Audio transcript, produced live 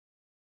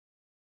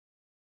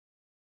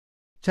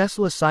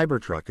Tesla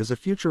Cybertruck is a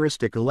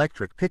futuristic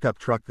electric pickup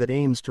truck that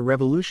aims to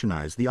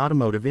revolutionize the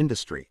automotive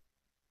industry.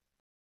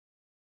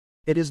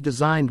 It is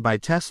designed by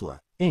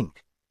Tesla, Inc.,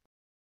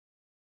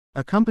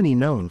 a company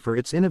known for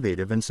its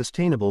innovative and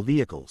sustainable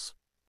vehicles.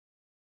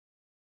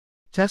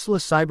 Tesla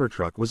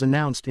Cybertruck was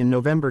announced in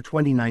November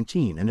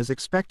 2019 and is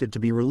expected to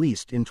be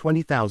released in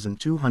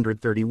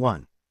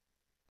 20,231.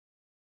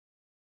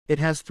 It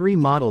has 3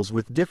 models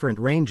with different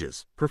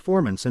ranges,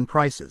 performance and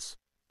prices.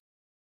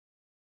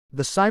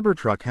 The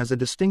Cybertruck has a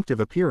distinctive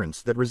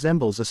appearance that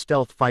resembles a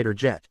stealth fighter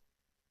jet.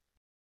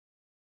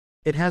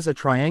 It has a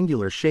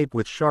triangular shape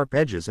with sharp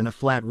edges and a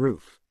flat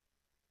roof.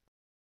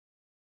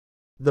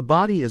 The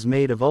body is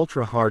made of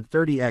ultra-hard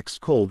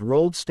 30x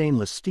cold-rolled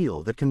stainless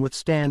steel that can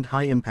withstand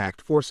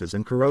high-impact forces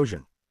and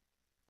corrosion.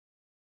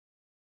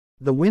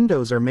 The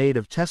windows are made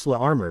of Tesla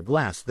armor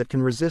glass that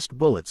can resist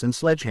bullets and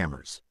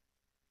sledgehammers.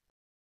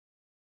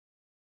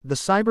 The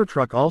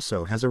Cybertruck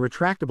also has a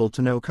retractable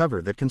tonneau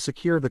cover that can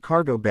secure the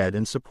cargo bed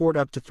and support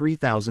up to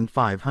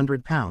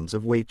 3,500 pounds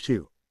of weight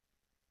too.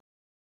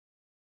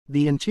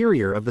 The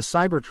interior of the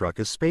Cybertruck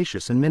is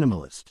spacious and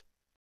minimalist.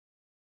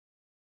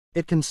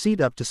 It can seat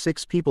up to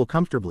 6 people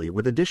comfortably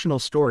with additional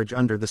storage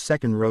under the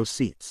second-row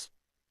seats.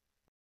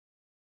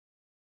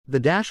 The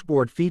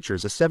dashboard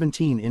features a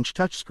 17-inch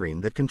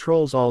touchscreen that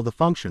controls all the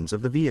functions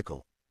of the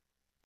vehicle.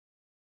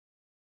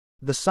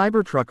 The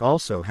Cybertruck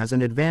also has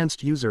an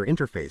advanced user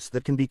interface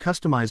that can be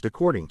customized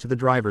according to the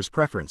driver's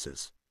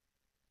preferences.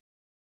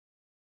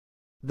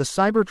 The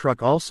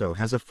Cybertruck also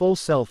has a full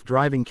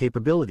self-driving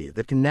capability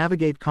that can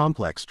navigate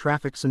complex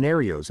traffic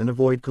scenarios and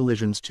avoid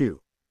collisions too.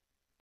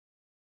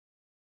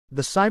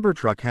 The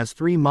Cybertruck has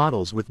 3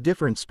 models with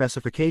different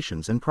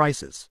specifications and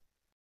prices.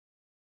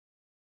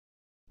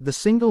 The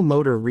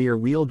single-motor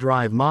rear-wheel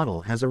drive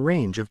model has a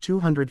range of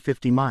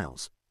 250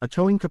 miles, a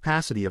towing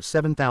capacity of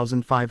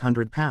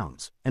 7,500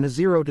 pounds, and a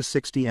 0 to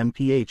 60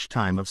 mph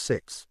time of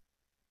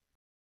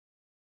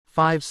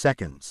 6.5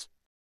 seconds.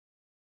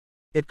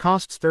 It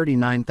costs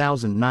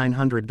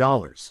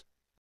 $39,900.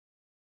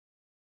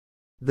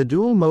 The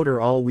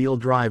dual-motor all-wheel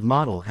drive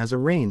model has a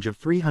range of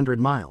 300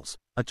 miles,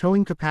 a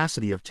towing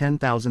capacity of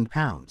 10,000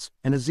 pounds,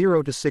 and a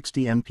 0 to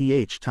 60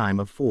 mph time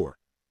of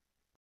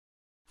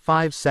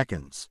 4.5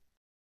 seconds.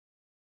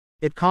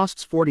 It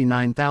costs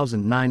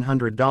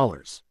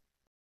 $49,900.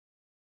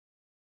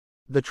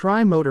 The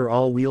tri-motor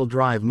all-wheel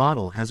drive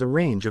model has a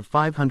range of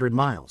 500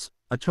 miles,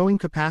 a towing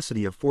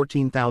capacity of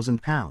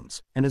 14,000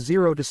 pounds, and a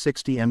 0 to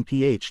 60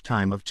 mph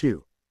time of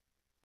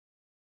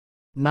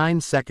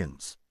 2.9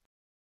 seconds.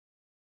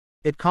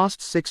 It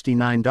costs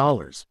 $69,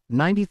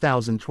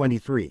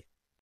 $90,023.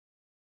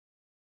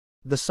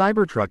 The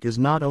Cybertruck is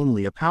not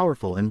only a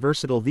powerful and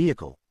versatile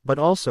vehicle, but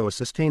also a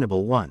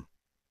sustainable one.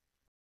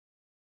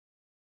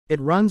 It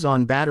runs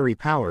on battery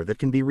power that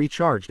can be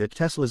recharged at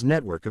Tesla's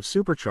network of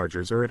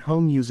superchargers or at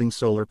home using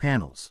solar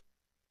panels.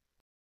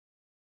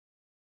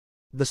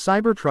 The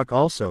Cybertruck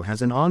also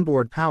has an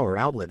onboard power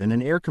outlet and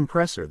an air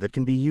compressor that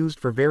can be used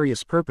for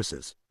various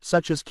purposes,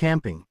 such as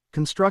camping,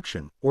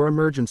 construction, or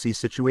emergency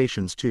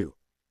situations too.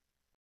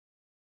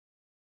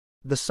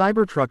 The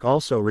Cybertruck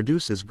also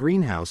reduces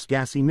greenhouse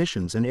gas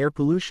emissions and air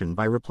pollution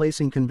by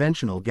replacing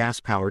conventional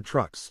gas-powered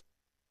trucks.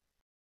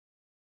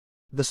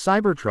 The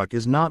Cybertruck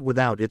is not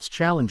without its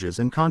challenges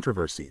and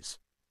controversies.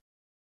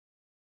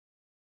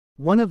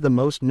 One of the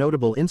most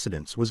notable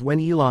incidents was when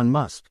Elon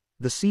Musk,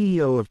 the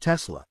CEO of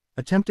Tesla,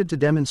 attempted to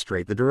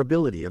demonstrate the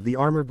durability of the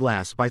armor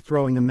glass by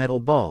throwing a metal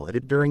ball at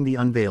it during the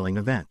unveiling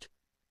event.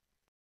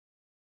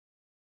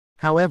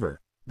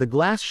 However, the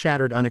glass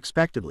shattered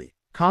unexpectedly,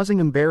 causing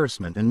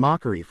embarrassment and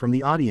mockery from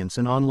the audience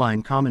and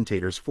online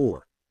commentators.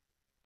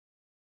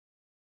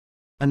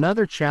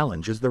 Another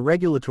challenge is the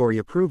regulatory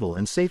approval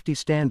and safety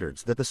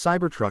standards that the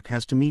Cybertruck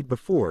has to meet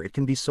before it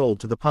can be sold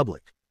to the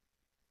public.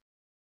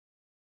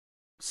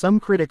 Some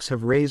critics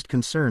have raised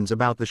concerns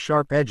about the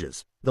sharp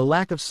edges, the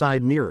lack of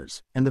side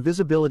mirrors, and the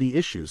visibility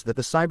issues that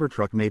the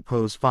Cybertruck may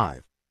pose.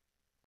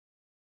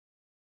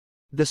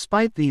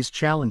 Despite these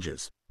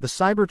challenges, the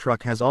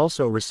Cybertruck has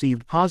also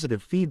received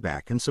positive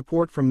feedback and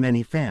support from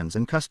many fans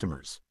and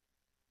customers.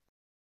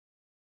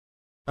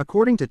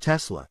 According to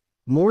Tesla,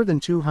 more than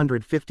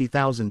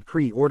 250,000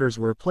 pre-orders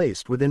were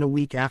placed within a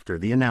week after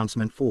the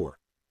announcement.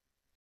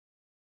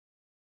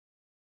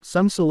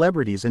 Some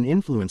celebrities and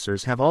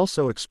influencers have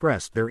also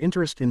expressed their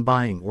interest in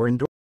buying or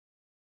endorsing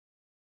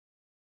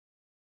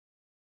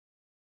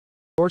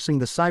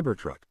the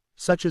Cybertruck,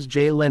 such as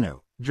Jay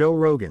Leno, Joe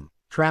Rogan,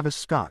 Travis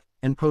Scott,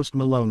 and Post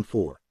Malone.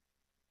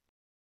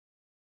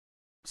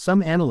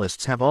 Some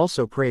analysts have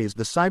also praised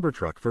the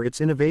Cybertruck for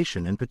its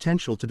innovation and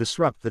potential to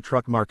disrupt the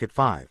truck market.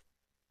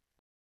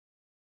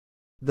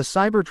 The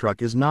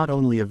Cybertruck is not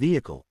only a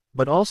vehicle,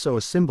 but also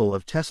a symbol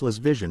of Tesla's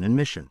vision and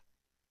mission.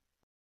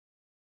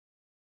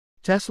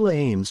 Tesla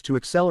aims to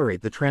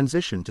accelerate the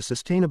transition to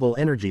sustainable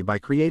energy by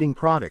creating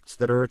products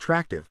that are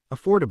attractive,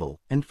 affordable,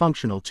 and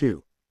functional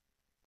too.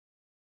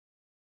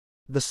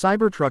 The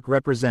Cybertruck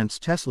represents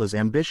Tesla's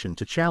ambition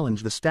to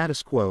challenge the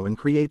status quo and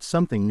create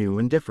something new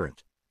and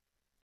different.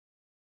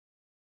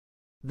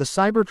 The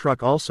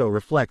Cybertruck also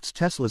reflects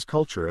Tesla's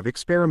culture of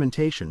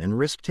experimentation and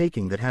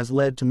risk-taking that has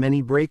led to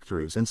many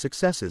breakthroughs and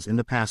successes in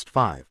the past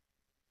 5.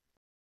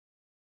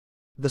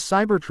 The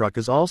Cybertruck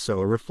is also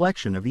a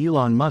reflection of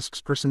Elon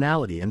Musk's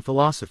personality and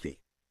philosophy.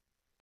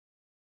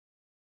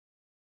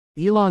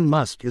 Elon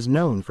Musk is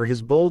known for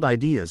his bold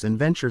ideas and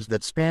ventures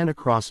that span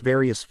across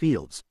various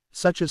fields,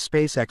 such as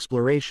space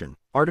exploration,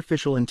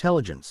 artificial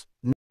intelligence,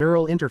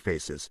 neural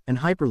interfaces, and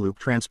Hyperloop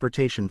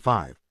transportation.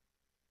 5.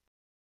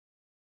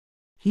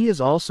 He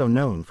is also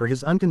known for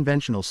his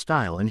unconventional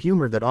style and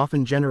humor that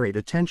often generate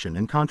attention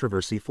and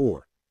controversy.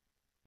 4.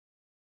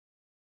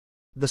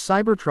 The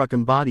Cybertruck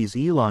embodies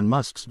Elon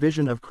Musk's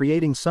vision of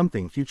creating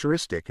something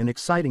futuristic and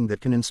exciting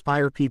that can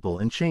inspire people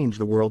and change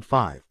the world.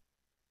 5.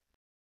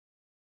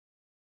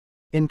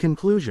 In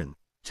conclusion,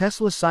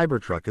 Tesla's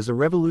Cybertruck is a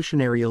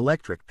revolutionary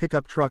electric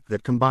pickup truck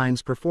that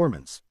combines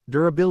performance,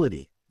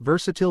 durability,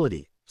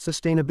 versatility,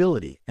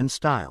 sustainability, and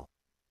style.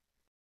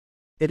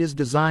 It is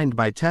designed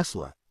by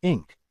Tesla,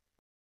 Inc.,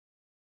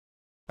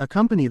 a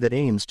company that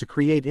aims to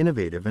create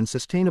innovative and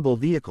sustainable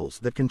vehicles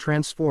that can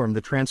transform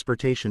the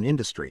transportation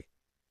industry.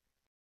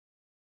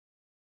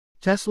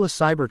 Tesla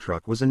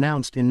Cybertruck was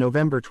announced in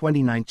November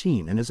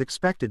 2019 and is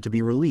expected to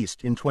be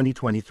released in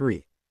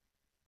 2023.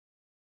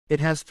 It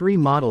has 3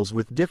 models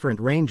with different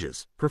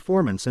ranges,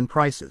 performance and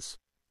prices.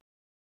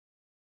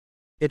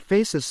 It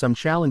faces some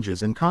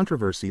challenges and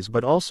controversies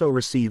but also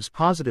receives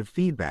positive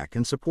feedback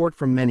and support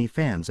from many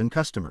fans and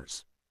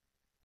customers.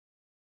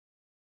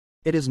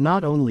 It is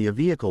not only a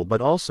vehicle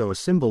but also a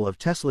symbol of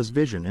Tesla's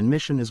vision and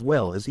mission as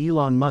well as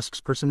Elon Musk's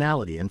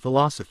personality and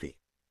philosophy.